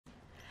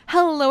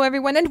Hello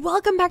everyone and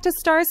welcome back to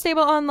Star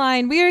Stable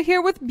Online. We are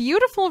here with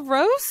beautiful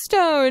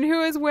Rosestone,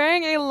 who is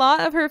wearing a lot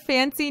of her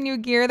fancy new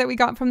gear that we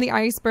got from the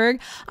iceberg.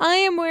 I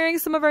am wearing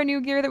some of our new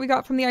gear that we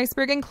got from the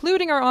iceberg,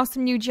 including our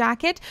awesome new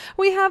jacket.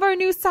 We have our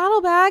new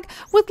saddlebag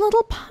with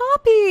little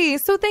Poppy.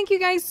 So thank you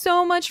guys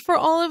so much for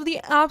all of the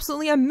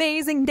absolutely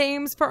amazing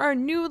names for our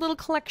new little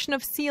collection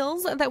of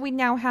seals that we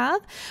now have.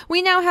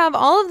 We now have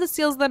all of the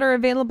seals that are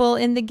available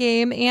in the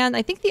game, and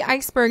I think the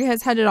iceberg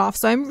has headed off,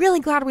 so I'm really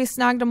glad we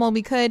snagged them all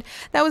we could.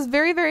 That was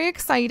very, very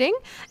exciting.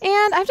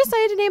 And I've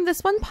decided to name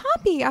this one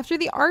Poppy after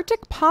the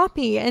Arctic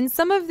poppy. And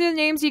some of the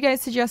names you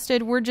guys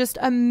suggested were just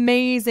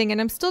amazing. And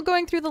I'm still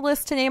going through the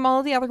list to name all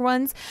of the other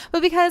ones.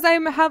 But because I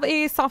have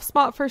a soft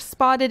spot for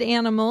spotted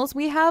animals,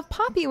 we have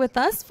Poppy with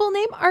us. Full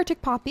name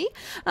Arctic Poppy,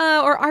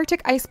 or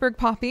Arctic Iceberg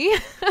Poppy,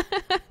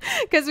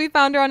 because we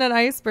found her on an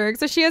iceberg.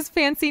 So she has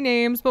fancy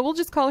names, but we'll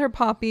just call her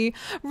Poppy.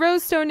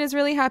 Rosestone is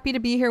really happy to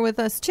be here with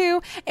us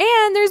too.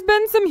 And there's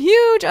been some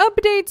huge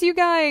updates, you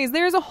guys.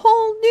 There's a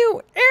whole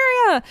new area.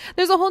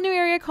 There's a whole new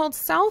area called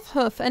South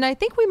Hoof, and I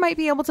think we might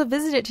be able to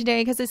visit it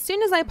today because as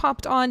soon as I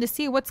popped on to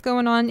see what's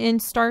going on in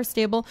Star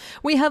Stable,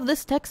 we have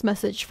this text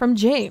message from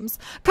James.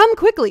 Come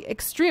quickly,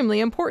 extremely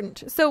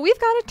important. So we've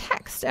got a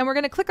text and we're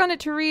going to click on it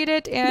to read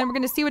it, and we're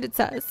going to see what it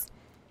says.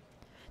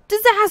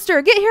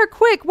 Disaster! Get here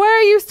quick! Why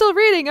are you still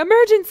reading?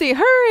 Emergency!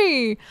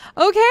 Hurry!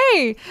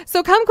 Okay,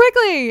 so come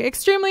quickly!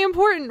 Extremely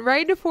important,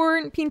 right?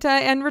 For Pinta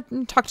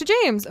and talk to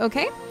James,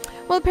 okay?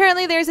 Well,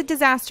 apparently there's a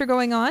disaster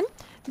going on.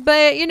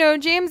 But, you know,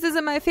 James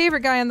isn't my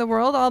favorite guy in the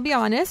world, I'll be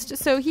honest.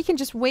 So he can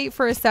just wait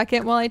for a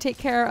second while I take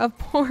care of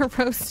poor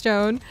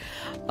Rosestone.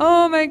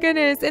 Oh my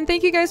goodness. And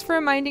thank you guys for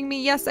reminding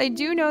me. Yes, I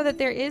do know that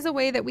there is a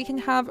way that we can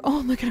have...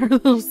 Oh, look at our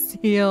little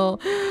seal.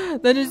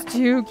 That is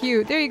too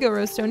cute. There you go,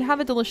 Rosestone.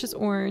 Have a delicious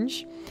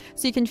orange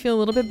so you can feel a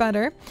little bit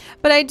better.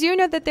 But I do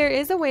know that there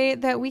is a way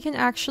that we can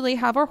actually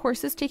have our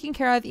horses taken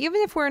care of even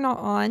if we're not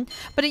on.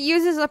 But it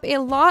uses up a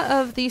lot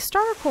of the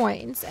star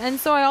coins. And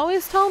so I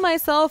always tell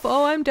myself,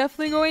 oh, I'm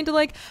definitely going to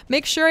like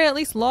make sure I at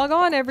least log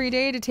on every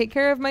day to take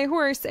care of my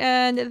horse,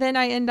 and then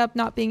I end up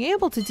not being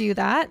able to do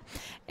that.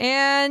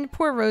 And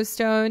poor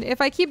Rosestone,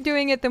 if I keep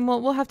doing it, then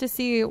we'll have to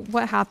see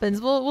what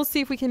happens. We'll see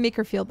if we can make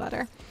her feel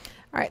better.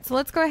 All right, so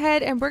let's go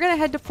ahead and we're gonna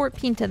head to Fort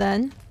Pinta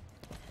then.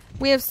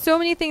 We have so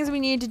many things we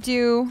need to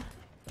do.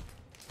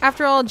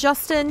 After all,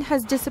 Justin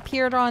has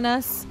disappeared on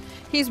us.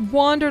 He's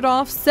wandered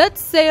off, set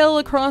sail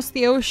across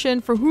the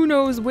ocean for who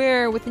knows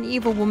where with an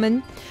evil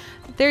woman.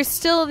 There's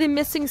still the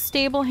missing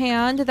stable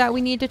hand that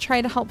we need to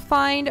try to help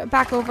find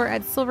back over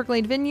at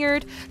Silverglade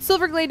Vineyard.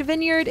 Silverglade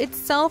Vineyard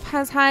itself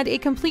has had a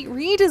complete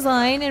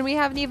redesign, and we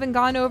haven't even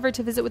gone over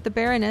to visit with the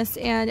Baroness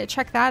and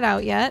check that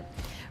out yet.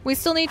 We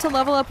still need to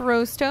level up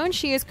Rosestone.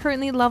 She is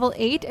currently level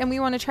 8, and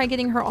we want to try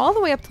getting her all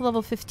the way up to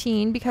level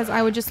 15 because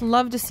I would just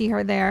love to see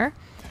her there.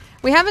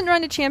 We haven't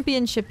run a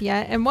championship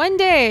yet, and one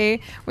day,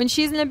 when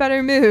she's in a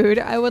better mood,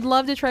 I would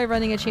love to try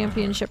running a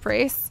championship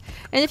race.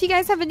 And if you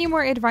guys have any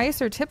more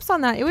advice or tips on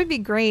that, it would be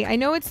great. I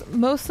know it's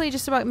mostly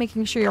just about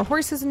making sure your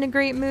horse is in a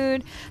great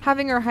mood,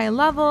 having her high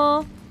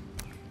level,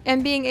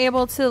 and being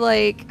able to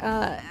like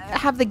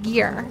have the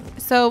gear.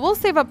 So we'll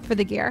save up for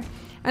the gear.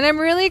 And I'm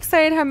really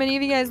excited how many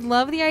of you guys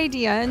love the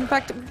idea. In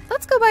fact,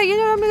 let's go by. You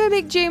know, I'm going to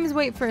make James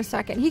wait for a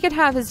second. He could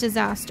have his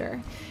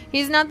disaster.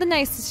 He's not the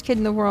nicest kid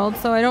in the world,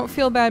 so I don't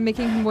feel bad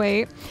making him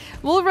wait.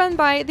 We'll run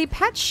by the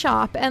pet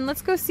shop, and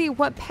let's go see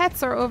what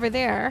pets are over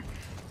there.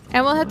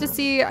 And we'll have to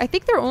see, I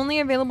think they're only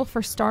available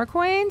for star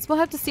coins. We'll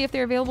have to see if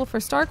they're available for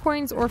star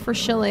coins or for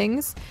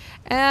shillings.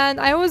 And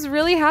I was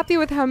really happy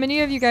with how many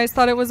of you guys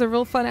thought it was a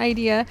real fun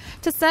idea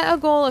to set a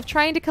goal of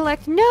trying to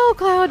collect, no,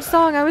 Cloud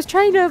Song, I was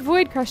trying to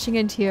avoid crushing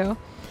into you,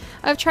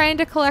 of trying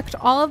to collect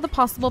all of the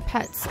possible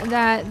pets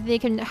that they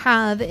can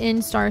have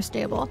in Star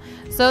Stable.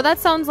 So that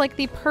sounds like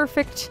the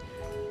perfect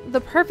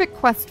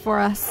quest for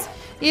us.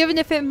 Even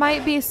if it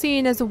might be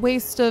seen as a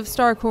waste of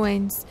star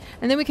coins.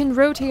 And then we can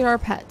rotate our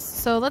pets.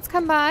 So let's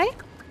come by.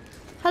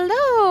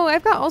 Hello!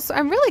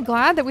 I'm really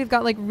glad that we've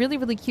got like really,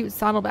 really cute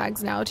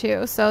saddlebags now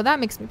too. So that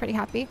makes me pretty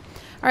happy.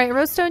 Alright,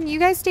 Rosestone, you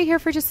guys stay here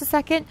for just a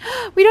second.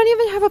 We don't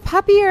even have a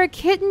puppy or a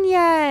kitten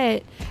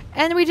yet.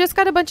 And we just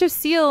got a bunch of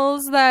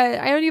seals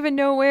that I don't even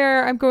know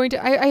where I'm going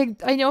to...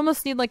 I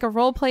almost need like a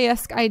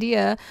roleplay-esque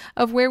idea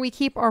of where we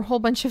keep our whole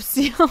bunch of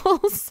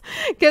seals.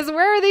 Because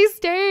where are they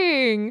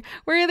staying?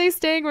 Where are they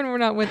staying when we're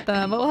not with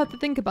them? But we'll have to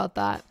think about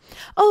that.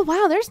 Oh,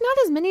 wow, there's not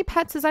as many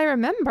pets as I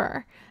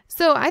remember.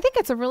 So I think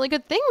it's a really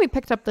good thing we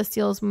picked up the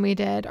seals when we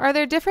did. Are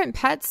there different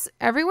pets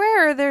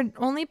everywhere, or are there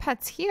only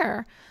pets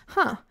here?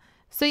 Huh.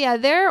 So yeah,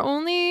 they're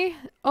only...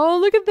 Oh,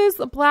 look at this.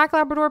 A black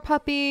Labrador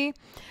puppy.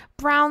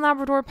 Brown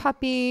Labrador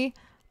puppy.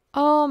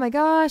 Oh my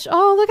gosh.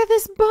 Oh, look at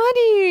this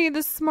bunny.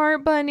 The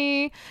smart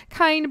bunny.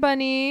 Kind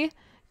bunny.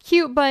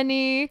 Cute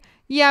bunny.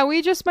 Yeah,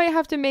 we just might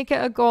have to make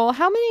it a goal.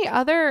 How many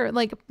other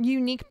like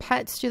unique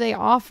pets do they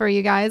offer,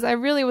 you guys? I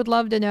really would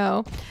love to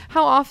know.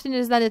 How often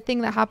is that a thing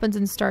that happens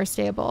in Star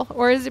Stable?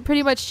 Or is it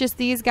pretty much just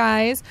these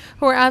guys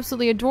who are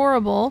absolutely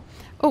adorable?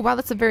 Oh, wow,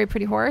 that's a very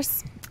pretty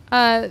horse.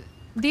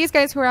 These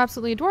guys who are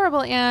absolutely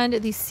adorable, and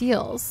these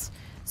seals.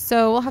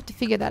 So we'll have to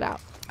figure that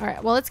out. All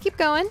right, well, let's keep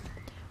going.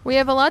 We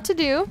have a lot to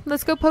do.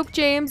 Let's go poke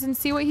James and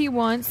see what he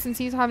wants since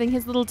he's having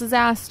his little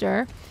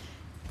disaster.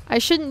 I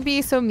shouldn't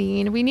be so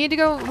mean. We need to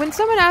go... When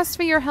someone asks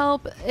for your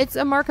help, it's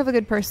a mark of a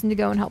good person to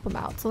go and help him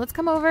out. So let's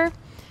come over.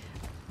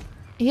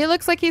 He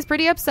looks like he's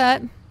pretty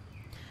upset.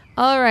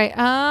 All right,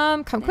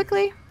 come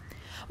quickly.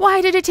 Why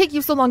did it take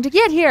you so long to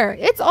get here?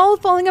 It's all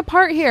falling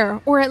apart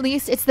here. Or at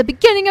least it's the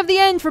beginning of the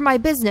end for my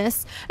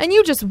business. And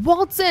you just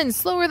waltz in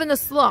slower than a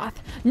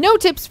sloth. No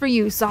tips for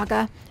you,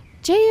 Saga.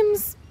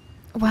 James,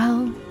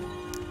 well...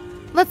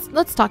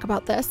 Let's talk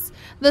about this.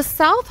 The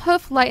South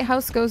Hoof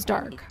Lighthouse goes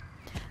dark.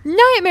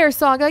 Nightmare,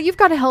 Saga, you've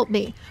got to help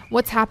me.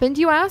 What's happened,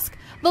 you ask?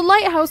 The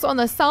lighthouse on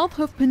the South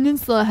Hoof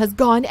Peninsula has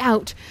gone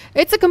out.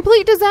 It's a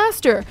complete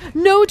disaster.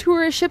 No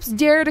tourist ships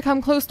dare to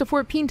come close to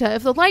Fort Pinta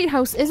if the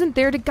lighthouse isn't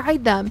there to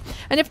guide them.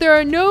 And if there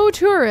are no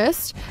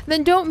tourists,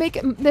 then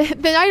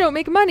I don't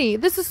make money.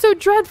 This is so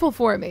dreadful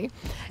for me.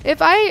 If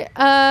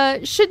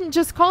I shouldn't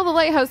just call the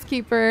lighthouse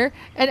keeper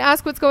and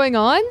ask what's going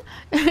on?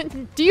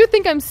 Do you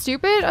think I'm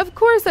stupid? Of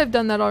course I've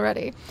done that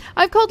already.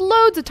 I've called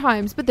loads of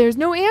times, but there's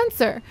no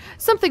answer.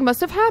 Something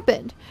must have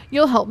happened.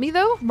 You'll help me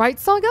though, right,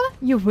 Saga?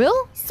 You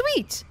will?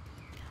 Sweet.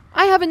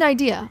 I have an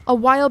idea. A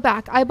while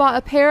back, I bought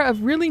a pair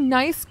of really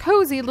nice,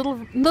 cozy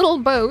little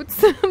boats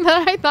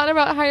that I thought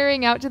about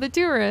hiring out to the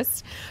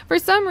tourists. For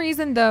some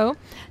reason, though,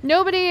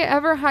 nobody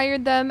ever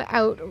hired them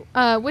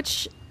out,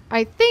 which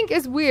I think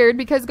is weird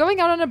because going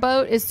out on a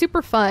boat is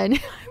super fun.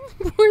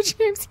 Poor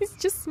James, he's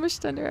just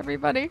smushed under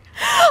everybody.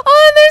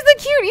 Oh, and there's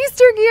the cute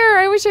Easter gear.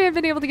 I wish I had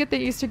been able to get the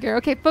Easter gear.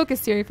 Okay, focus,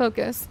 Seri,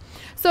 focus.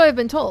 So I've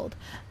been told.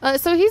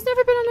 So he's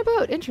never been on a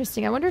boat.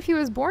 Interesting. I wonder if he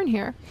was born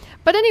here.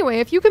 But anyway,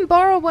 if you can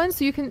borrow one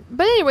so you can...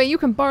 But anyway, you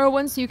can borrow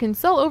one so you can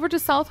sell over to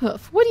South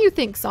Hoof. What do you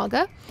think,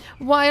 Saga?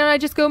 Why don't I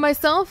just go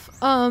myself?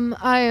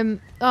 I am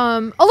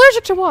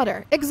allergic to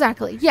water.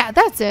 Exactly. Yeah,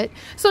 that's it.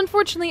 So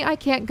unfortunately, I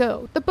can't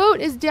go. The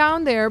boat is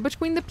down there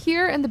between the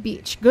pier and the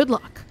beach. Good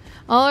luck.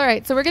 All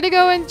right, so we're going to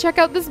go and check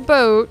out this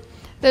boat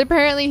that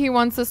apparently he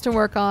wants us to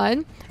work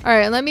on. All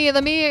right, let me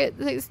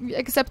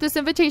accept this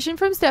invitation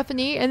from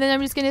Stephanie, and then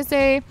I'm just going to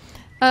say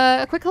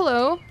a quick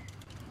hello.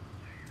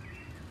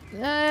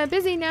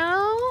 Busy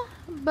now,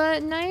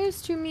 but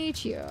nice to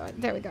meet you.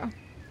 There we go.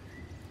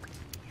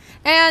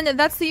 And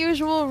that's the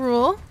usual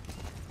rule.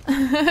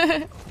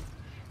 And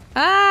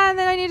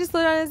then I need to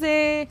slow down and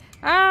say,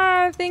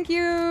 thank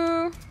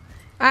you.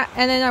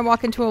 And then I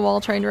walk into a wall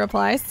trying to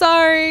reply.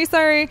 Sorry.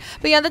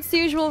 But yeah, that's the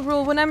usual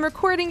rule. When I'm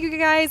recording, you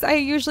guys, I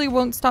usually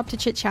won't stop to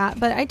chit chat,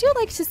 but I do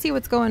like to see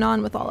what's going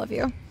on with all of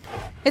you.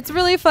 It's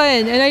really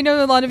fun. And I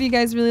know a lot of you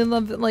guys really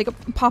love like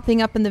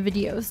popping up in the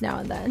videos now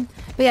and then.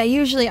 But yeah,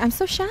 usually I'm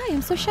so shy.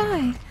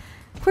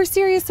 Poor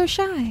Seri is so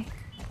shy.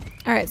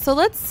 All right, so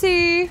let's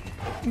see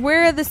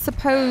where the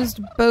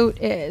supposed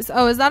boat is.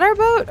 Oh, is that our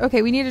boat?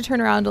 Okay, we need to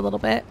turn around a little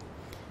bit.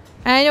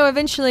 And I know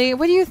eventually,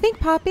 what do you think,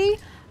 Poppy?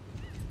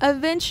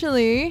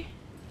 Eventually,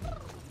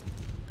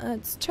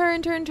 let's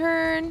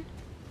turn.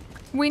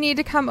 We need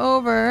to come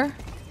over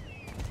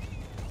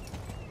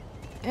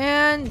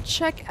and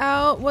check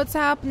out what's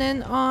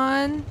happening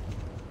on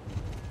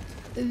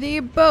the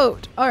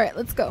boat. All right,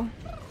 let's go.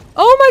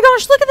 Oh my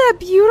gosh, look at that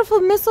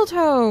beautiful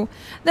mistletoe.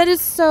 That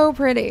is so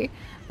pretty.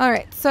 All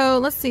right, so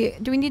let's see.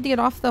 Do we need to get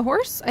off the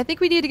horse? I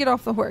think we need to get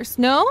off the horse.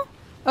 No?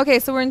 Okay,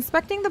 so we're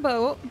inspecting the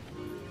boat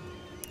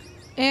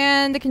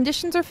and the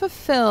conditions are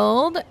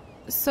fulfilled.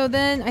 So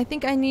then I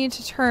think I need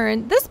to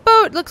turn. This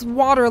boat looks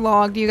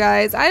waterlogged, you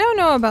guys. I don't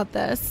know about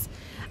this.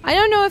 I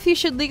don't know if you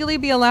should legally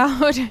be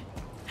allowed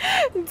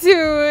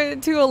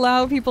to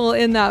allow people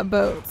in that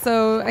boat.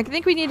 So I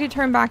think we need to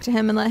turn back to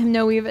him and let him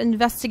know we've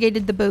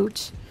investigated the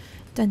boat.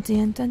 Dun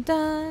dun dun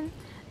dun.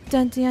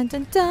 Dun dun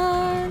dun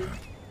dun.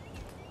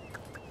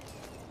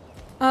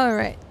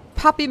 Alright.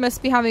 Poppy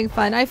must be having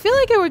fun. I feel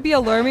like it would be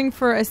alarming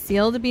for a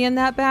seal to be in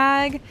that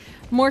bag.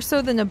 More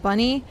so than a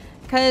bunny.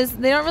 Because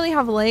they don't really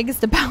have legs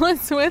to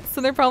balance with,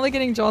 so they're probably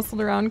getting jostled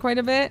around quite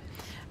a bit.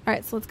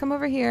 Alright, so let's come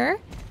over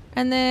here.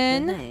 And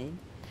then...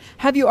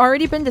 Have you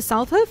already been to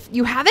South Hoof?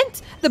 You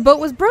haven't? The boat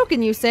was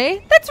broken, you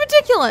say? That's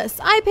ridiculous!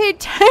 I paid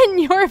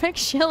 10 Jorvik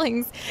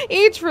shillings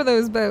each for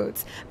those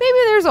boats. Maybe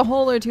there's a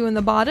hole or two in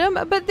the bottom,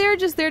 but they're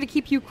just there to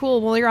keep you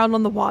cool while you're out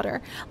on the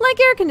water. Like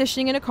air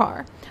conditioning in a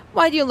car.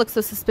 Why do you look so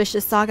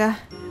suspicious, Saga?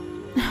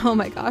 Oh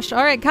my gosh.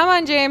 Alright, come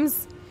on,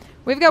 James.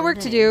 We've got work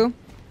to do.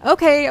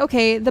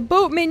 Okay, the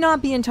boat may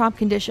not be in top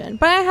condition,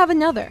 but I have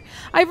another.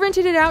 I've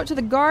rented it out to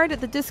the guard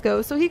at the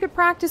disco so he could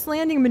practice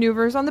landing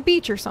maneuvers on the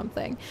beach or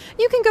something.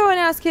 You can go and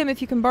ask him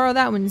if you can borrow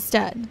that one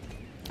instead.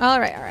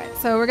 Alright,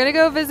 so we're gonna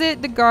go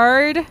visit the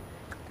guard, and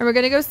we're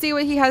gonna go see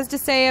what he has to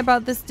say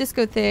about this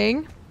disco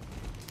thing.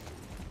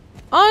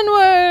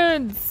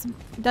 Onwards!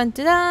 Dun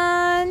dun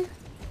dun!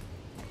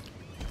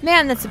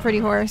 Man, that's a pretty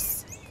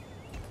horse.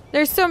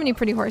 There's so many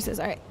pretty horses.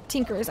 Alright,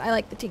 tinkers. I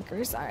like the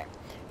tinkers. Alright.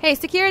 Hey,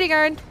 security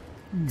guard.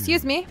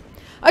 Excuse me.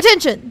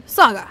 Attention!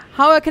 Saga,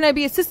 how can I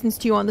be assistance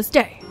to you on this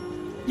day?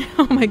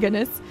 Oh my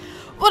goodness.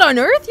 What on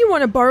earth? You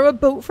want to borrow a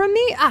boat from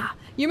me?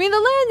 You mean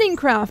the landing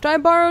craft I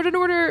borrowed in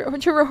order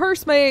to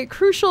rehearse my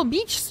crucial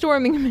beach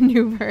storming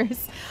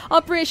maneuvers.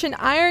 Operation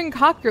Iron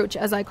Cockroach,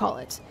 as I call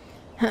it.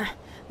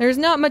 There's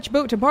not much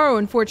boat to borrow,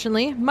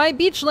 unfortunately. My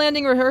beach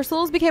landing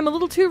rehearsals became a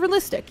little too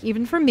realistic,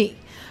 even for me.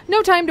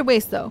 No time to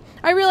waste, though.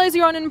 I realize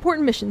you're on an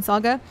important mission,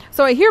 Saga,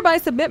 so I hereby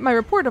submit my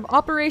report of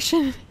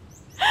Operation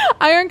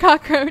Iron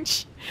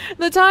Cockroach.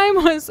 The time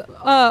was it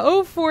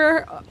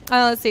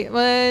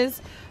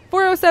was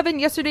 4:07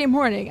 yesterday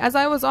morning, as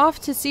I was out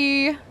to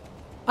sea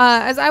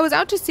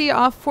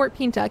off Fort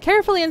Pinta,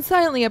 carefully and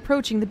silently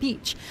approaching the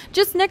beach.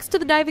 Just next to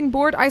the diving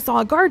board, I saw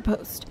a guard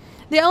post.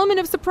 The element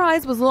of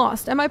surprise was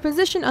lost and my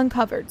position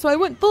uncovered, so I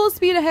went full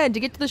speed ahead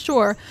to get to the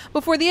shore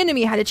before the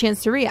enemy had a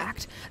chance to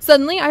react.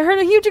 Suddenly, I heard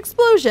a huge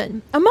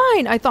explosion. A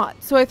mine, I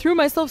thought, so I threw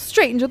myself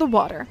straight into the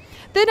water.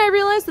 Then I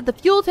realized that the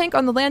fuel tank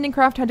on the landing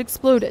craft had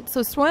exploded,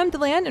 so swam to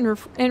land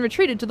and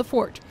retreated to the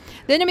fort.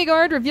 The enemy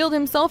guard revealed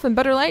himself in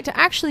better light to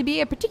actually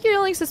be a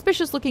particularly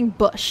suspicious-looking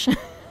bush.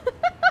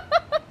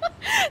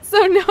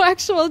 So no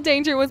actual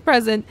danger was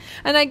present,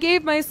 and I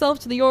gave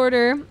myself the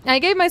order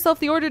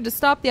to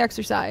stop the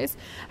exercise.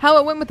 How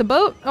it went with the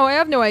boat? Oh, I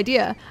have no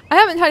idea. I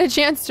haven't had a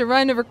chance to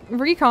run a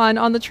recon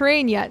on the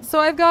terrain yet, so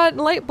I've got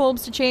light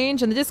bulbs to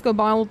change and the disco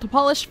ball to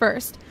polish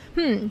first.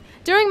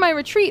 During my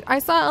retreat, I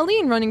saw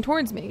Aline running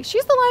towards me.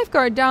 She's the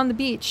lifeguard on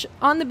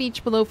the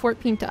beach below Fort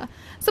Pinta.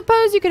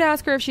 Suppose you could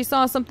ask her if she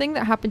saw something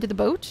that happened to the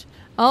boat?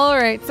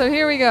 Alright, so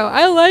here we go.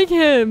 I like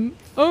him.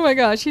 Oh my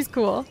gosh, he's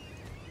cool.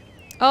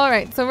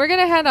 Alright, so we're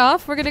gonna head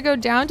off. We're gonna go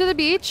down to the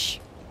beach.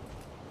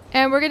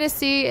 And we're gonna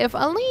see if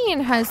Aline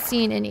has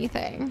seen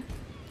anything.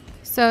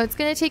 So it's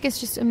gonna take us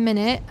just a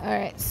minute.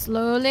 Alright,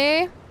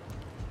 slowly.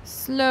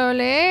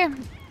 Slowly.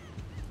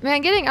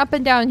 Man, getting up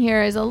and down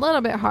here is a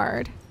little bit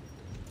hard.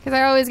 Because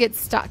I always get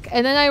stuck.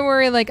 And then I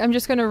worry, like, I'm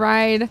just gonna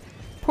ride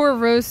poor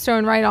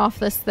Rosestone right off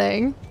this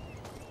thing.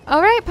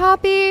 Alright,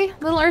 Poppy.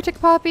 Little Arctic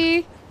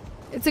Poppy.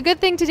 It's a good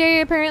thing today,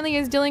 apparently,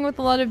 is dealing with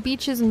a lot of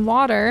beaches and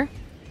water.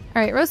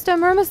 Alright,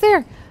 Rosestone, we're almost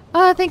there.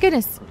 Oh, thank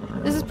goodness.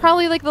 This is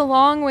probably like the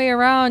long way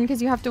around because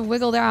you have to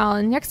wiggle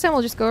down. Next time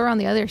we'll just go around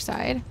the other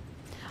side.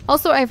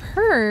 Also, I've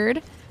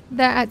heard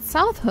that at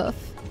South Hoof,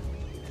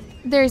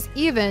 there's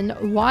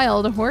even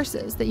wild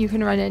horses that you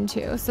can run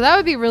into. So that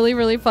would be really,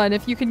 really fun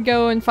if you could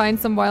go and find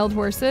some wild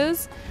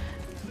horses.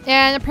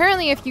 And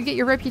apparently if you get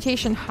your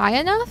reputation high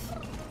enough...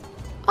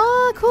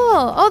 Oh,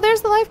 cool. Oh,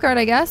 there's the lifeguard,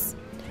 I guess.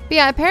 But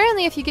yeah,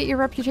 apparently if you get your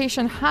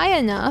reputation high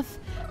enough...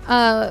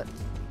 at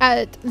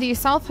the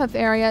South Hoof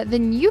area,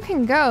 then you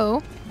can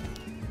go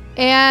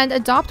and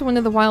adopt one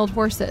of the wild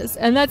horses.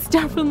 And that's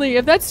definitely,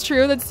 if that's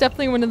true, that's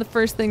definitely one of the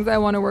first things I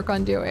want to work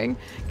on doing.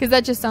 Because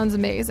that just sounds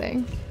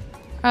amazing.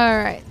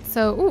 Alright,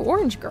 so, ooh,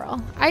 orange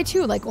girl. I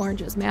too like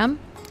oranges, ma'am.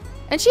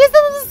 And she has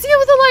the little seal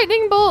with a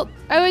lightning bolt.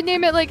 I would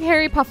name it like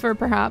Harry Puffer,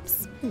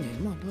 perhaps.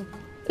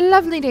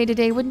 Lovely day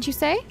today, wouldn't you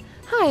say?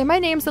 Hi, my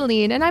name's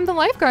Aline, and I'm the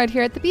lifeguard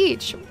here at the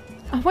beach.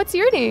 What's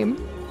your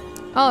name?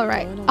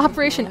 Alright,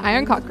 Operation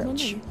Iron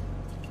Cockroach.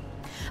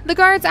 The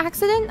guard's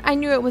accident? I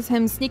knew it was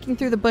him sneaking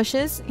through the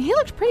bushes. He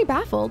looked pretty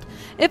baffled.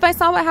 If I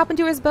saw what happened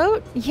to his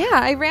boat? Yeah,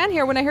 I ran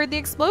here when I heard the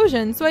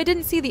explosion, so I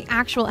didn't see the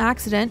actual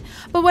accident.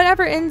 But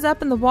whatever ends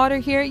up in the water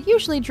here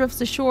usually drifts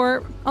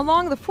ashore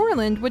along the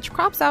foreland, which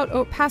crops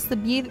out past the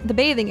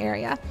bathing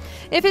area.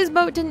 If his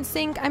boat didn't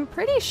sink, I'm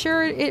pretty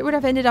sure it would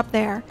have ended up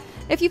there.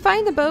 If you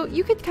find the boat,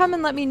 you could come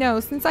and let me know,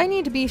 since I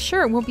need to be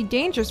sure it won't be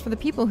dangerous for the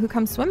people who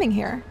come swimming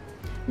here.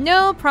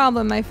 No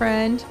problem, my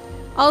friend.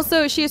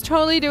 Also, she is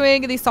totally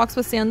doing the socks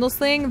with sandals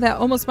thing that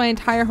almost my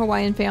entire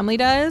Hawaiian family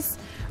does,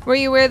 where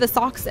you wear the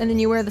socks and then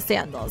you wear the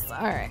sandals.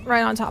 Alright,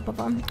 right on top of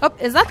them. Oh,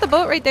 is that the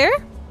boat right there?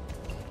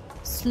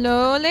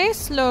 Slowly,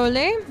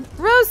 slowly.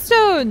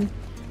 Rosestone!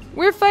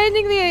 We're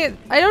finding the...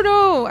 I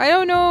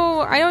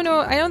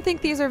don't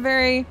think these are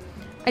very...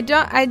 I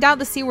doubt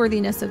the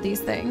seaworthiness of these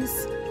things.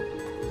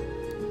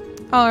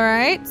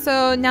 Alright,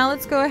 so now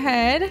let's go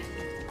ahead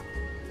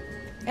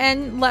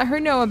and let her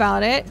know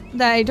about it,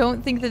 that I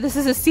don't think that this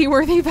is a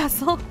seaworthy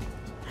vessel.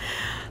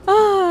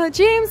 Oh,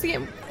 James,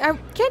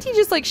 can't he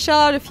just like shell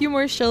out a few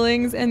more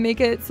shillings and make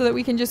it so that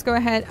we can just go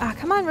ahead? Ah,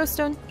 come on,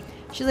 Rosestone.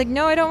 She's like,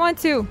 no, I don't want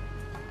to.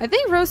 I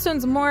think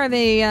Rosestone's more of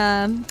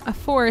a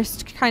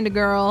forest kind of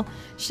girl.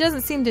 She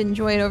doesn't seem to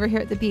enjoy it over here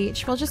at the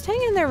beach. Well, just hang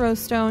in there,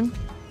 Rosestone.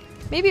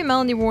 Maybe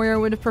Melanie Warrior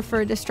would have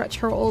preferred to stretch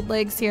her old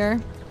legs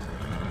here.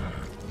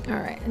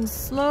 Alright, and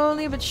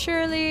slowly but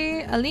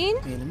surely... Aline?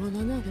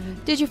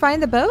 Did you find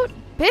the boat?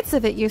 Bits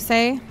of it, you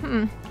say?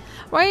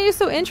 Why are you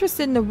so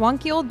interested in a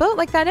wonky old boat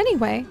like that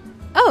anyway?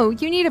 Oh,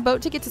 you need a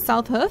boat to get to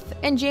South Hoof,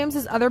 and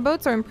James's other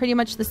boats are in pretty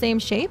much the same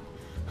shape?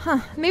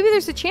 Huh, maybe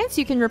there's a chance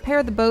you can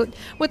repair the boat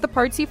with the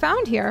parts you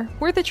found here.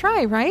 Worth a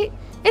try, right?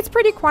 It's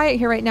pretty quiet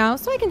here right now,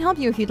 so I can help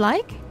you if you'd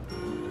like.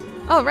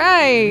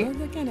 Alright!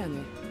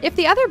 If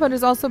the other boat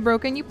is also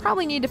broken, you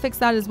probably need to fix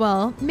that as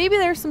well. Maybe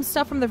there's some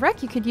stuff from the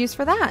wreck you could use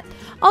for that.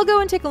 I'll go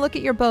and take a look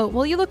at your boat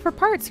while you look for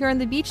parts here on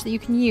the beach that you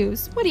can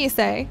use. What do you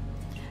say?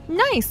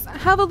 Nice!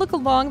 Have a look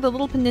along the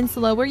little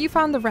peninsula where you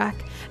found the wreck.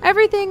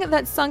 Everything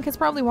that sunk has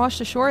probably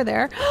washed ashore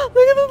there. Look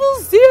at the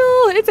little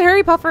seal! It's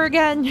Harry Puffer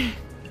again!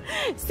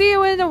 See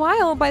you in a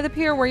while by the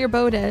pier where your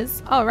boat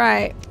is. All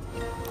right.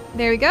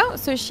 There we go.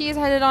 So she's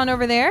headed on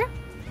over there.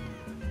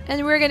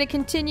 And we're going to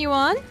continue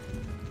on.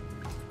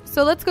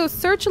 So let's go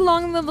search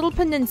along the little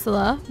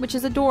peninsula, which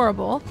is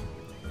adorable.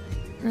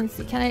 Let's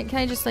see. Can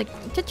I just like...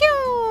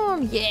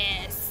 Ta-choom!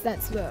 Yes!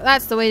 That's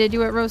the way to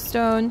do it,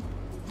 Roaststone.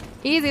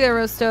 Easy there,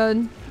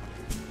 Roaststone.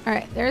 All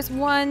right. There's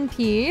one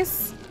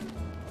piece.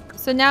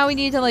 So now we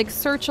need to like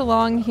search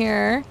along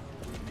here.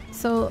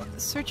 So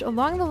search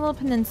along the little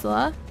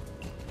peninsula.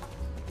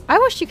 I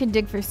wish you could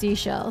dig for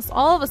seashells.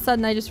 All of a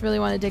sudden, I just really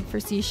want to dig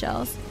for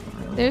seashells.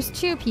 There's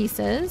 2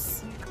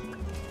 pieces.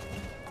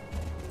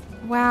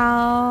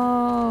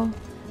 Wow.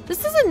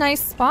 This is a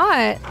nice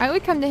spot. I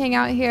would come to hang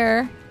out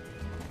here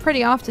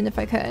pretty often if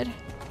I could.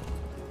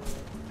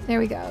 There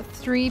we go.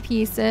 3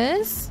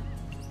 pieces.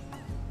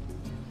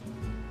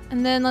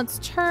 And then let's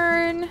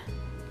turn.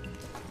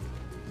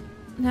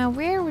 Now,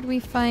 where would we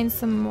find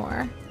some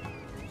more?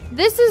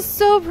 This is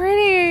so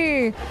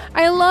pretty!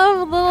 I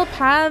love little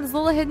paths,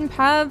 little hidden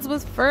paths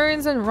with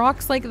ferns and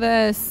rocks like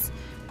this.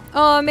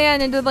 Oh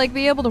man, and to like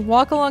be able to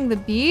walk along the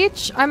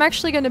beach. I'm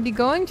actually going to be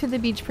going to the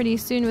beach pretty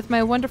soon with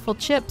my wonderful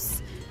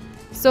chips.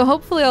 So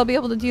hopefully I'll be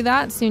able to do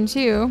that soon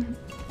too.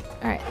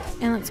 Alright,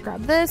 and let's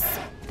grab this.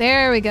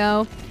 There we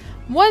go.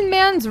 One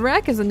man's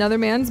wreck is another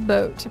man's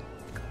boat.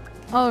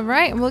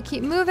 Alright, we'll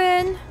keep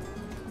moving.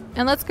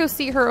 And let's go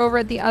see her over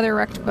at the other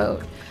wrecked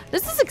boat.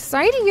 This is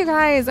exciting, you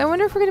guys. I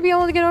wonder if we're going to be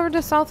able to get over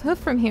to South Hoof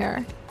from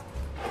here.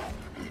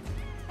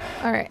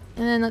 Alright,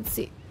 and then let's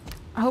see.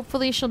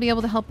 Hopefully she'll be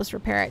able to help us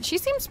repair it. She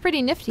seems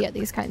pretty nifty at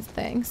these kinds of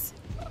things.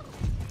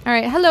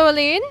 Alright, hello,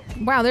 Aline.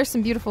 Wow, there's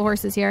some beautiful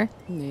horses here.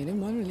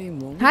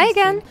 Hi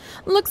again.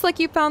 Looks like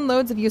you found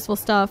loads of useful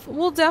stuff.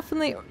 We'll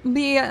definitely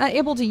be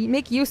able to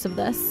make use of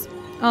this.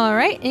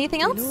 Alright,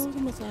 anything else?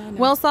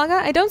 Well, Saga,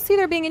 I don't see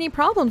there being any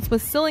problems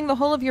with sealing the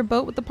hull of your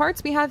boat with the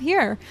parts we have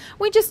here.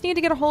 We just need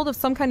to get a hold of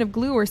some kind of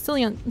glue or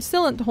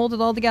sealant to hold it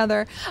all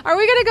together. Are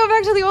we gonna go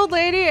back to the old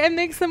lady and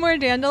make some more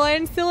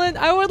dandelion sealant?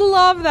 I would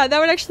love that. That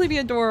would actually be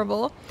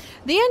adorable.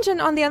 The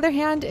engine, on the other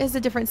hand, is a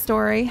different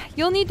story.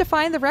 You'll need to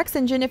find the Rex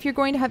engine if you're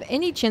going to have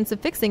any chance of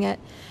fixing it.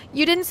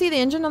 You didn't see the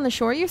engine on the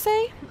shore, you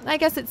say? I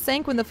guess it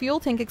sank when the fuel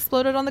tank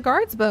exploded on the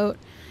guard's boat.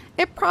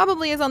 It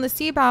probably is on the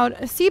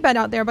seabed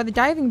out there by the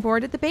diving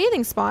board at the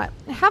bathing spot.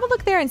 Have a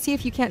look there and see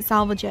if you can't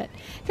salvage it.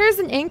 Here's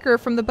an anchor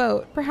from the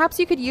boat. Perhaps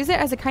you could use it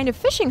as a kind of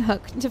fishing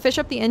hook to fish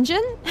up the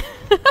engine?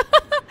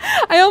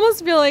 I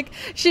almost feel like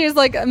she's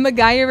like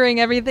MacGyvering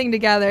everything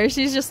together.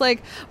 She's just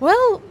like,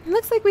 well,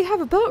 looks like we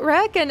have a boat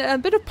wreck and a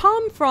bit of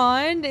palm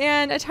frond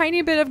and a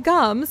tiny bit of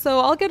gum, so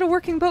I'll get a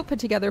working boat put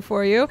together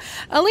for you.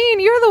 Aline,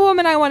 you're the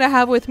woman I want to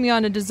have with me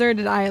on a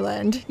deserted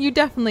island. You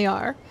definitely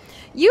are.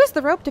 Use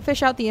the rope to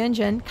fish out the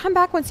engine. Come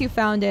back once you've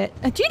found it.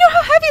 Do you know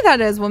how heavy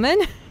that is,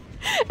 woman?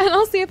 And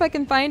I'll see if I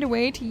can find a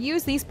way to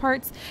use these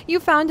parts you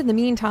found in the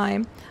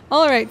meantime.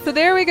 Alright, so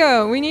there we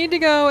go. We need to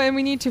go and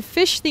we need to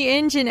fish the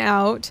engine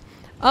out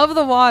of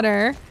the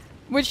water,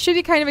 which should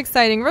be kind of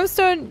exciting.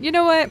 Roaststone, you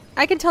know what?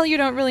 I can tell you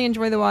don't really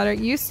enjoy the water.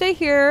 You stay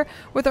here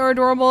with our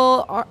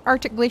adorable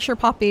Arctic Glacier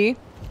puppy,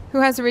 who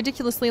has a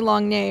ridiculously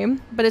long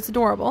name, but it's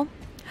adorable.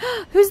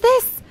 Who's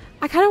this?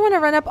 I kind of want to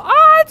run up.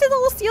 Oh, it's a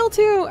little seal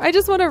too. I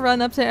just want to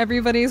run up to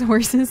everybody's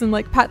horses and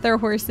like pat their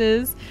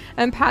horses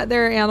and pat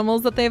their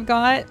animals that they've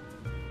got.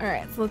 All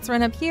right, so let's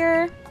run up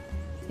here.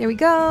 There we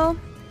go.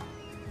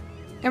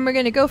 And we're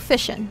going to go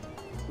fishing.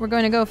 We're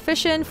going to go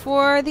fishing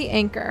for the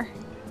anchor.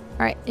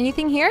 All right,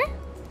 anything here?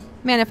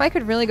 Man, if I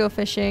could really go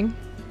fishing.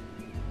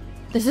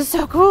 This is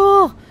so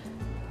cool.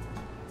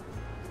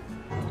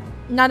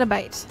 Not a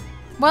bite.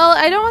 Well,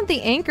 I don't want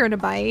the anchor to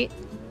bite.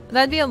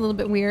 That'd be a little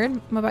bit weird.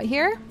 What about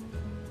here?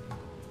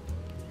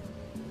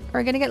 Are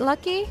we gonna get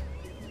lucky?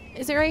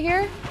 Is it right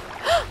here?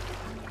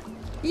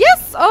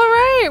 Yes!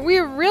 Alright! We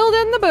reeled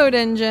in the boat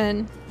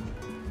engine.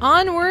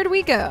 Onward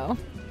we go.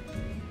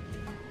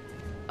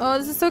 Oh,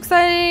 this is so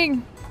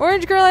exciting!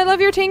 Orange girl, I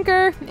love your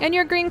tinker and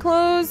your green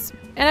clothes.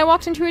 And I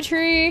walked into a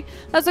tree.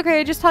 That's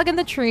okay, just hug in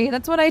the tree.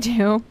 That's what I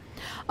do.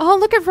 Oh,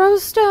 look at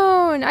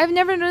Roaststone! I've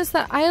never noticed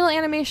that idle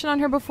animation on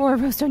her before.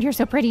 Roaststone, you're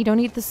so pretty. Don't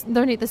eat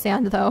the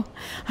sand though.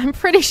 I'm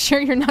pretty sure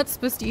you're not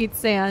supposed to eat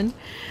sand.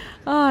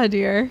 Oh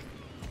dear.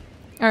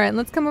 Alright,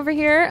 let's come over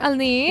here.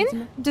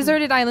 Aline,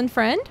 deserted island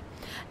friend.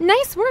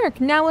 Nice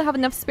work. Now we'll have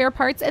enough spare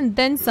parts and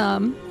then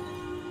some.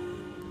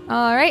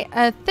 Alright,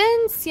 a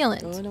thin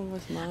sealant.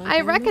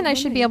 I reckon I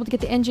should be able to get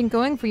the engine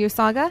going for you,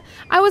 Saga.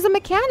 I was a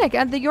mechanic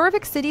at the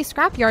Jorvik City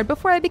scrapyard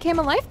before I became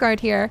a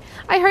lifeguard here.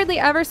 I hardly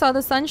ever saw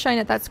the sunshine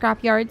at that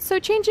scrapyard, so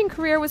changing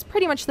career was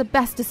pretty much the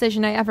best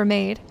decision I ever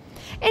made.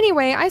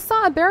 Anyway, I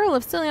saw a barrel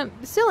of sealant,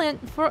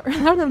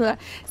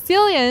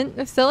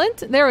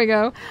 there we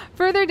go,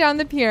 further down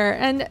the pier,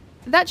 and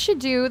that should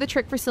do the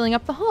trick for sealing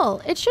up the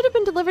hull. It should have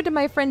been delivered to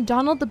my friend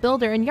Donald the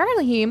Builder in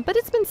Yarlahim, but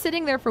it's been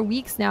sitting there for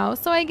weeks now,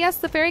 so I guess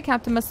the ferry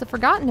captain must have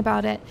forgotten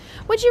about it.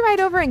 Would you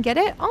ride over and get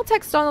it? I'll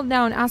text Donald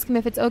now and ask him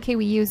if it's okay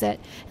we use it.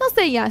 He'll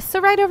say yes,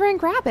 so ride over and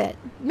grab it.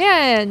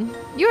 Man,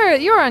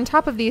 you're on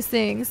top of these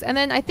things. And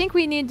then I think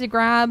we need to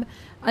grab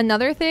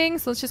another thing,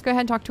 so let's just go ahead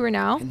and talk to her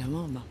now.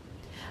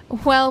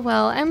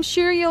 Well, I'm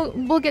sure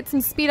we'll get some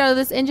speed out of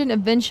this engine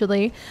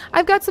eventually.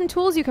 I've got some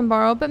tools you can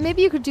borrow, but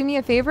maybe you could do me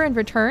a favor in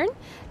return?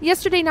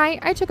 Yesterday night,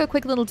 I took a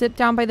quick little dip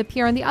down by the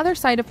pier on the other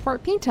side of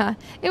Port Pinta.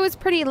 It was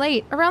pretty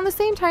late, around the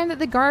same time that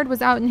the guard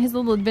was out in his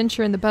little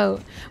adventure in the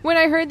boat. When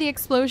I heard the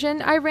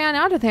explosion, I ran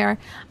out of there.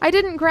 I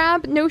didn't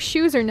grab no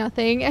shoes or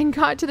nothing and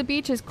got to the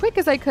beach as quick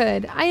as I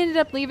could. I ended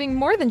up leaving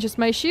more than just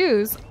my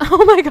shoes.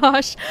 Oh my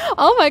gosh,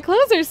 all my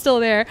clothes are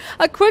still there.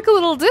 A quick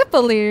little dip,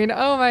 Aline.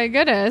 Oh my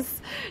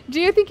goodness. Do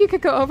you think you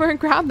could go over and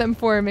grab them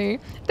for me?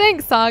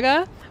 Thanks,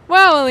 Saga.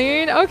 Wow,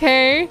 Aline.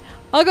 Okay.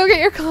 I'll go get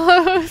your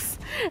clothes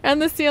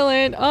and the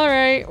sealant. All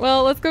right.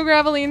 Well, let's go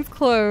grab Aline's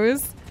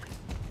clothes.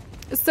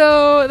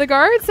 So the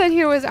guard said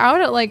he was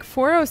out at like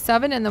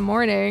 4:07 in the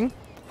morning.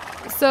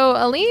 So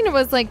Aline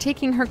was like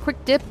taking her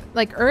quick dip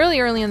like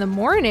early in the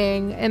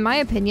morning, in my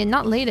opinion,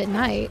 not late at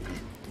night.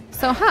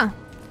 So,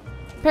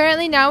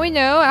 apparently now we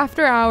know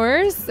after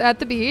hours at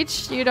the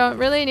beach, you don't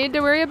really need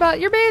to worry about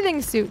your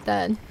bathing suit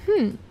then.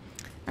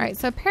 Alright,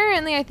 so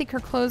apparently I think her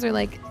clothes are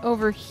like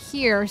over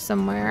here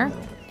somewhere.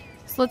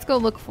 So let's go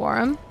look for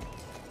them.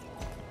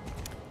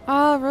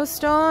 Oh,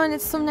 Rosestone,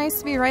 it's so nice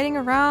to be riding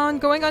around,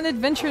 going on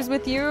adventures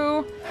with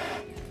you.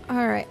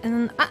 Alright,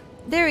 and then,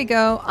 there we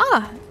go.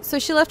 So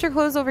she left her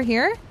clothes over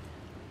here.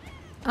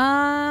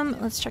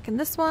 Let's check in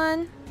this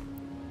one.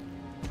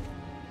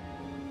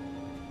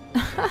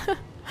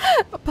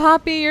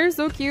 Poppy, you're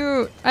so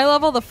cute. I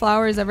love all the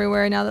flowers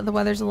everywhere now that the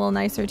weather's a little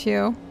nicer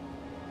too.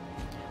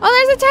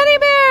 Oh, there's a teddy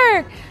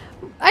bear!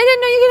 I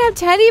didn't know you could have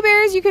teddy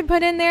bears you could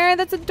put in there.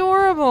 That's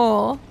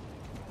adorable.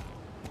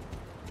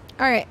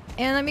 Alright,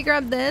 and let me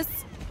grab this.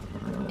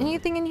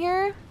 Anything in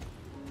here?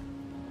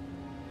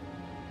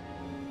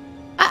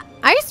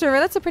 Ice River,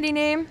 that's a pretty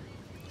name.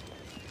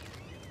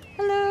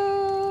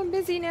 Hello, I'm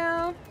busy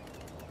now.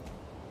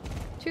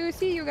 To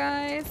see you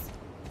guys.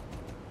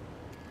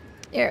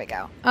 There we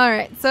go.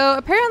 Alright, so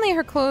apparently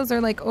her clothes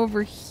are like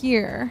over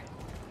here.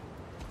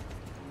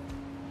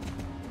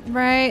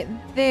 Right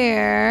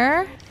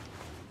there.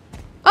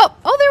 Oh,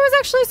 there was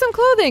actually some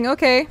clothing.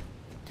 Okay.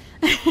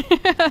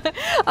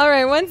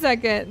 Alright, 1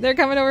 second. They're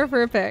coming over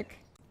for a pic.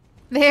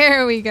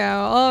 There we go.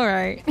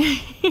 Alright.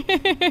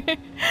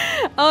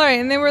 Alright,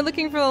 and then we're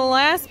looking for the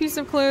last piece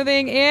of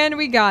clothing, and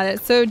we got it.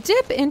 So,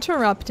 dip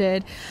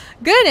interrupted.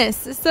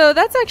 Goodness. So,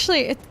 that's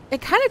actually,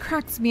 it kind of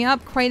cracks me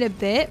up quite a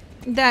bit.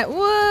 That,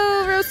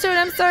 whoa, Rosestone,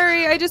 I'm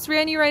sorry. I just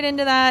ran you right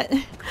into that.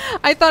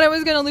 I thought it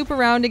was going to loop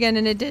around again,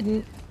 and it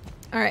didn't.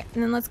 Alright,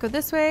 and then let's go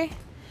this way.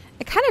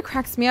 It kind of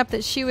cracks me up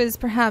that she was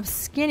perhaps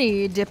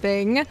skinny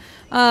dipping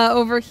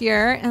over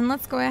here. And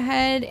let's go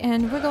ahead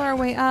and wiggle our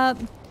way up.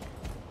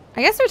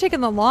 I guess we're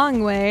taking the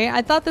long way.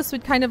 I thought this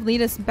would kind of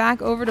lead us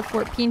back over to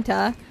Fort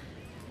Pinta,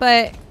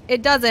 but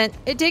it doesn't.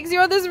 It takes you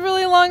on this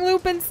really long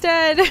loop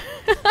instead.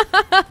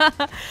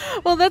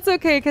 Well, that's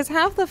okay, because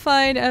half the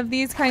fun of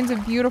these kinds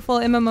of beautiful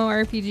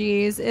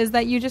MMORPGs is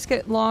that you just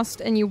get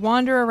lost and you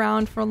wander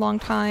around for a long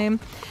time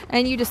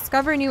and you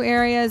discover new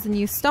areas and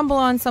you stumble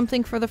on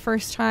something for the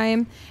first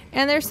time.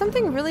 And there's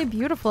something really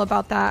beautiful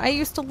about that. I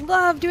used to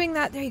love doing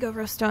that. There you go,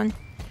 Rosestone.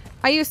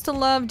 I used to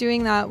love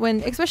doing that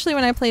especially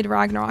when I played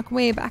Ragnarok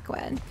way back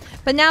when.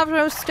 But now,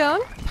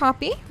 Rosestone,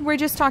 Poppy, we're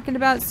just talking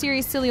about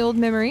Seri's silly old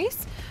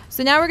memories.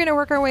 So now we're going to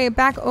work our way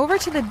back over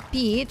to the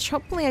beach.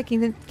 Hopefully I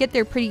can get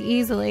there pretty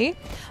easily.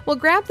 We'll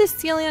grab this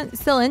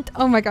sealant.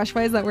 Oh my gosh,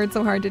 why is that word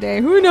so hard today?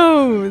 Who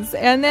knows?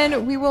 And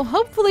then we will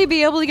hopefully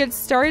be able to get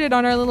started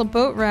on our little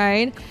boat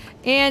ride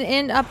and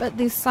end up at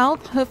the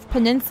South Hoof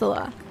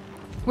Peninsula,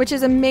 which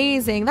is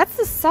amazing. That's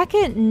the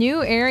second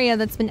new area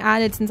that's been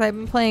added since I've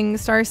been playing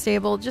Star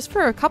Stable, just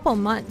for a couple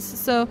months.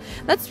 So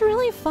that's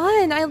really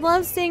fun. I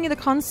love seeing the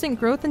constant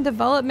growth and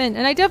development,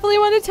 and I definitely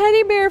want a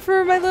teddy bear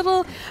for my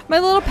little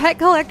pet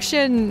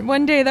collection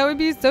one day. That would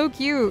be so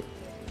cute.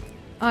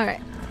 All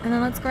right, and then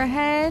let's go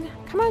ahead.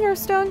 Come on,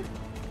 Rosestone.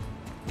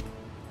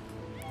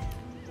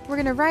 We're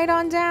gonna ride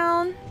on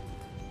down.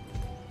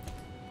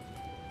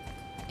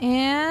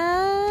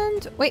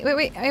 And wait.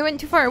 I went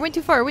too far. I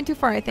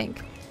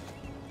think.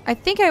 I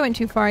went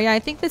too far. Yeah, I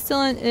think the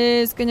sealant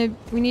is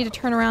we need to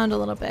turn around a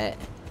little bit.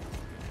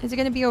 Is it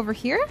gonna be over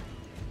here?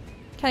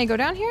 Can I go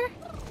down here?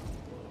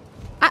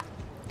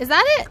 Is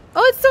that it?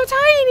 Oh, it's so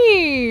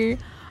tiny!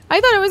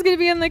 I thought it was gonna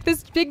be in like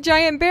this big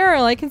giant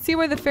barrel. I can see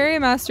why the ferry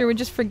master would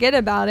just forget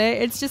about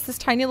it. It's just this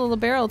tiny little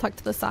barrel tucked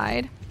to the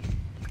side.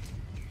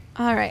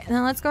 Alright, and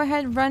then let's go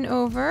ahead and run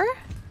over.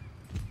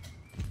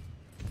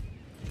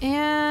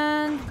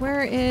 And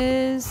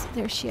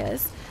there she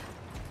is.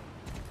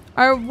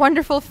 Our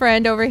wonderful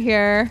friend over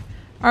here,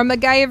 our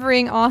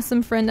MacGyvering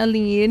awesome friend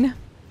Aline,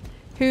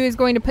 who is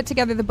going to put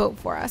together the boat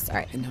for us. All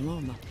right.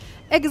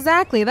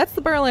 Exactly, that's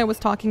the barrel I was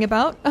talking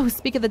about. Oh,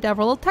 speak of the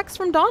devil, a text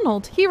from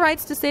Donald. He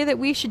writes to say that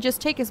we should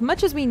just take as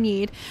much as we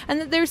need,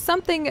 and that there's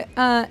something,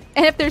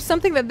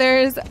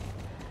 there's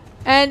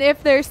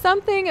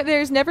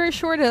never a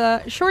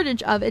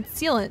shortage of,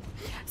 it's sealant.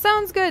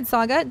 Sounds good,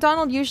 Saga.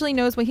 Donald usually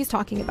knows what he's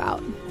talking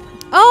about.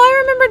 Oh,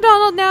 I remember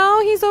Donald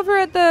now. He's over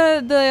at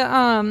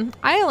the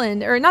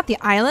island, or not the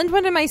island.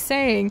 What am I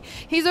saying?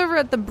 He's over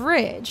at the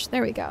bridge.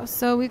 There we go.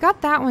 So we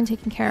got that one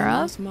taken care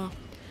of.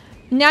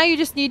 Now you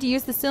just need to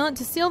use the sealant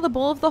to seal the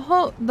bowl of the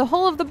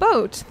hull of the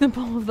boat. The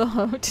bowl of the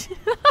boat.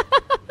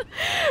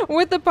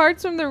 With the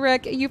parts from the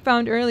wreck you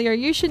found earlier,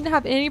 you shouldn't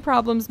have any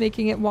problems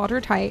making it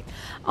watertight.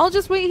 I'll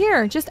just wait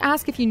here. Just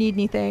ask if you need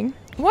anything.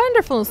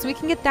 Wonderful. So we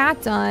can get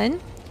that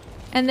done.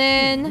 And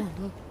then,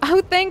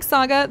 oh, thanks,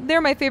 Saga.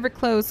 They're my favorite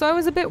clothes, so I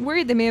was a bit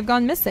worried they may have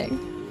gone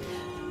missing.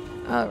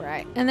 All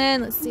right, and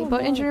then let's see,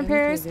 boat engine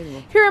repairs.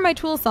 Here are my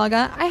tools,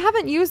 Saga. I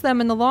haven't used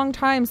them in a long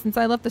time since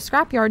I left the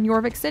scrapyard in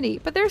Jorvik City,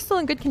 but they're still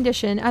in good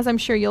condition, as I'm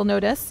sure you'll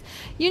notice.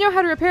 You know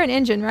how to repair an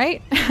engine,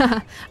 right?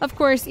 Of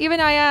course,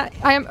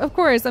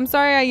 I'm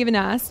sorry I even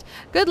asked.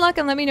 Good luck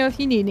and let me know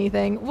if you need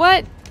anything.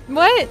 What?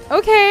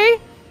 Okay.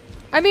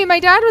 I mean, my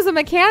dad was a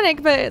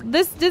mechanic, but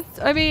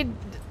I mean,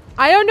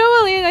 I don't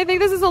know, Aline. I think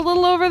this is a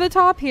little over the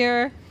top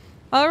here.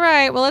 All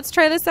right, well, let's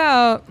try this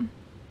out.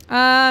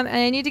 And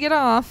I need to get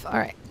off. All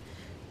right.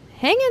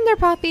 Hang in there,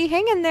 Poppy.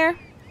 Hang in there.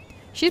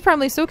 She's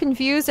probably so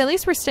confused. At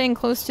least we're staying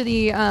close to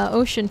the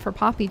ocean for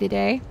Poppy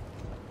today.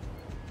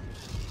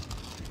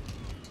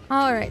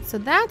 All right, so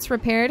that's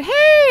repaired. Hey,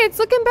 it's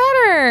looking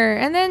better.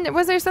 And then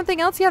was there something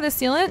else? Yeah, the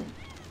sealant.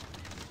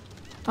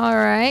 All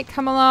right,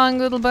 come along,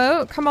 little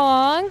boat. Come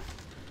along.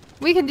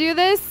 We can do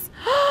this.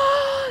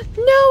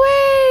 No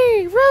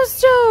way!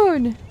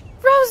 Rosestone!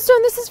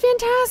 Rosestone, this is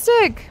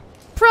fantastic!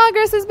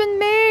 Progress has been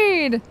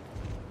made!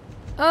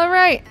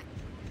 Alright.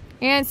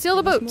 And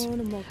seal the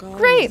boat.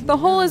 Great! The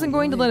hull isn't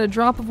going to let a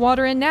drop of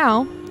water in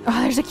now.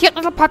 Oh, there's a cute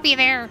little puppy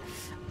there!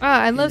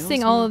 I love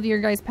seeing all of your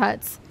guys'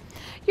 pets.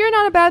 You're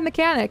not a bad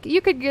mechanic.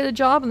 You could get a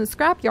job in the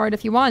scrapyard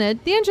if you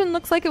wanted. The engine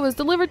looks like it was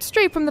delivered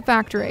straight from the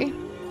factory.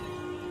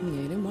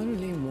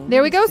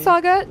 There we go,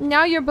 Saga.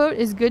 Now your boat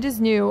is good as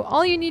new.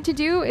 All you need to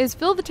do is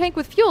fill the tank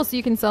with fuel so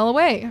you can sail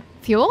away.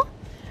 Fuel?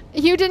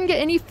 You didn't get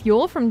any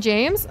fuel from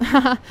James?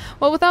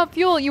 Well, without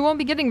fuel, you won't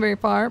be getting very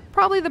far.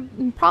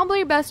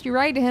 Probably best you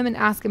write to him and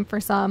ask him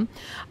for some.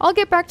 I'll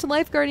get back to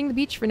lifeguarding the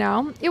beach for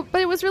now.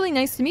 But it was really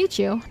nice to meet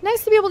you.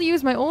 Nice to be able to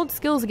use my old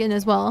skills again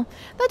as well.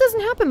 That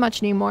doesn't happen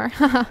much anymore.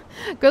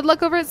 Good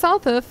luck over at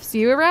Southhoof. See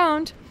you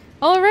around.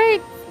 All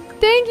right.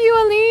 Thank you,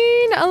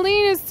 Aline.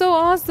 Aline is so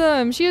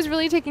awesome. She is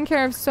really taking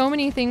care of so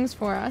many things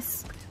for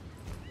us.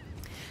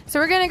 So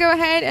we're going to go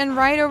ahead and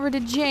ride over to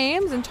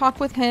James and talk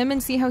with him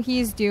and see how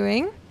he's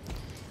doing.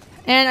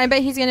 And I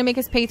bet he's going to make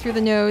us pay through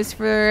the nose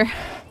for...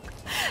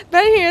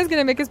 bet he is going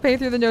to make us pay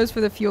through the nose for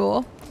the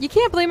fuel. You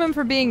can't blame him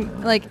for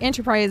being, like,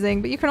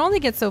 enterprising, but you can only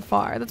get so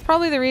far. That's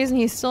probably the reason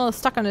he's still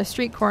stuck on a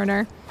street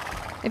corner.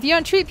 If you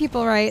don't treat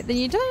people right, then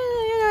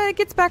it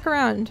gets back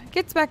around.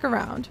 Gets back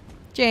around.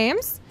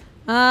 James?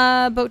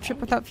 Boat trip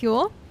without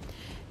fuel.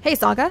 Hey,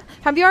 Saga,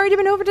 have you already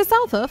been over to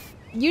Southhoof?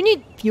 You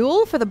need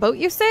fuel for the boat,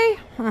 you say?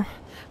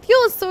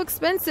 Fuel is so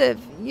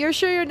expensive. You're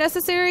sure you're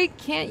necessary?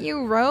 Can't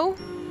you row?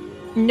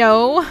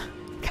 No.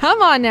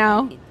 Come on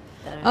now.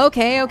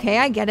 Okay,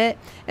 I get it.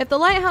 If the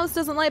lighthouse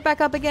doesn't light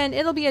back up again,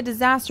 it'll be a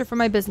disaster for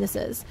my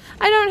businesses.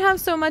 I don't have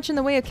so much in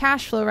the way of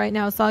cash flow right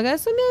now, Saga,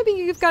 so maybe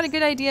you've got a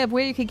good idea of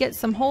where you could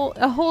get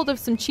a hold of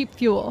some cheap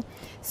fuel.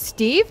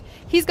 Steve?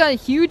 He's got a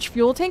huge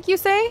fuel tank, you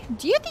say?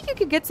 Do you think you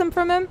could get some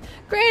from him?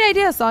 Great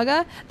idea,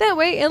 Saga. That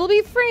way, it'll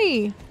be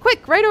free.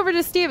 Quick, right over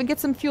to Steve and get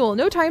some fuel.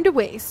 No time to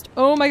waste.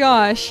 Oh my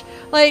gosh.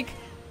 Like,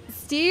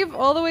 Steve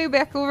all the way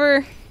back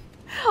over...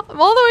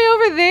 all the way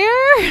over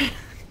there?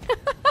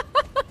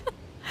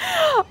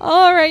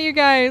 Alright, you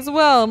guys.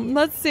 Well,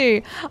 let's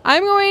see.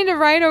 I'm going to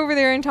ride over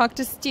there and talk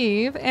to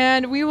Steve,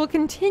 and we will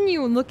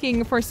continue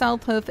looking for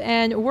Southhoof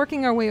and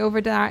working our way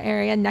over to that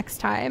area next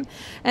time.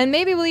 And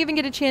maybe we'll even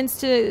get a chance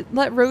to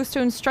let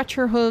Rosestone stretch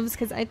her hooves,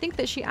 because I think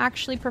that she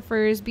actually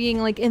prefers being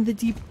like in the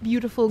deep,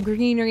 beautiful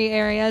greenery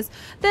areas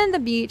than the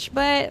beach.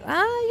 But,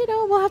 you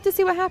know, we'll have to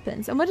see what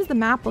happens. And what does the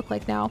map look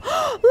like now? Look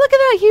at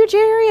that huge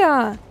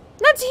area!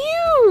 That's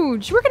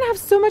huge! We're gonna have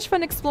so much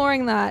fun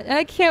exploring that. And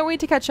I can't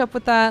wait to catch up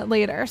with that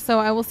later. So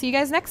I will see you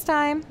guys next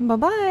time.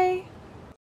 Bye-bye.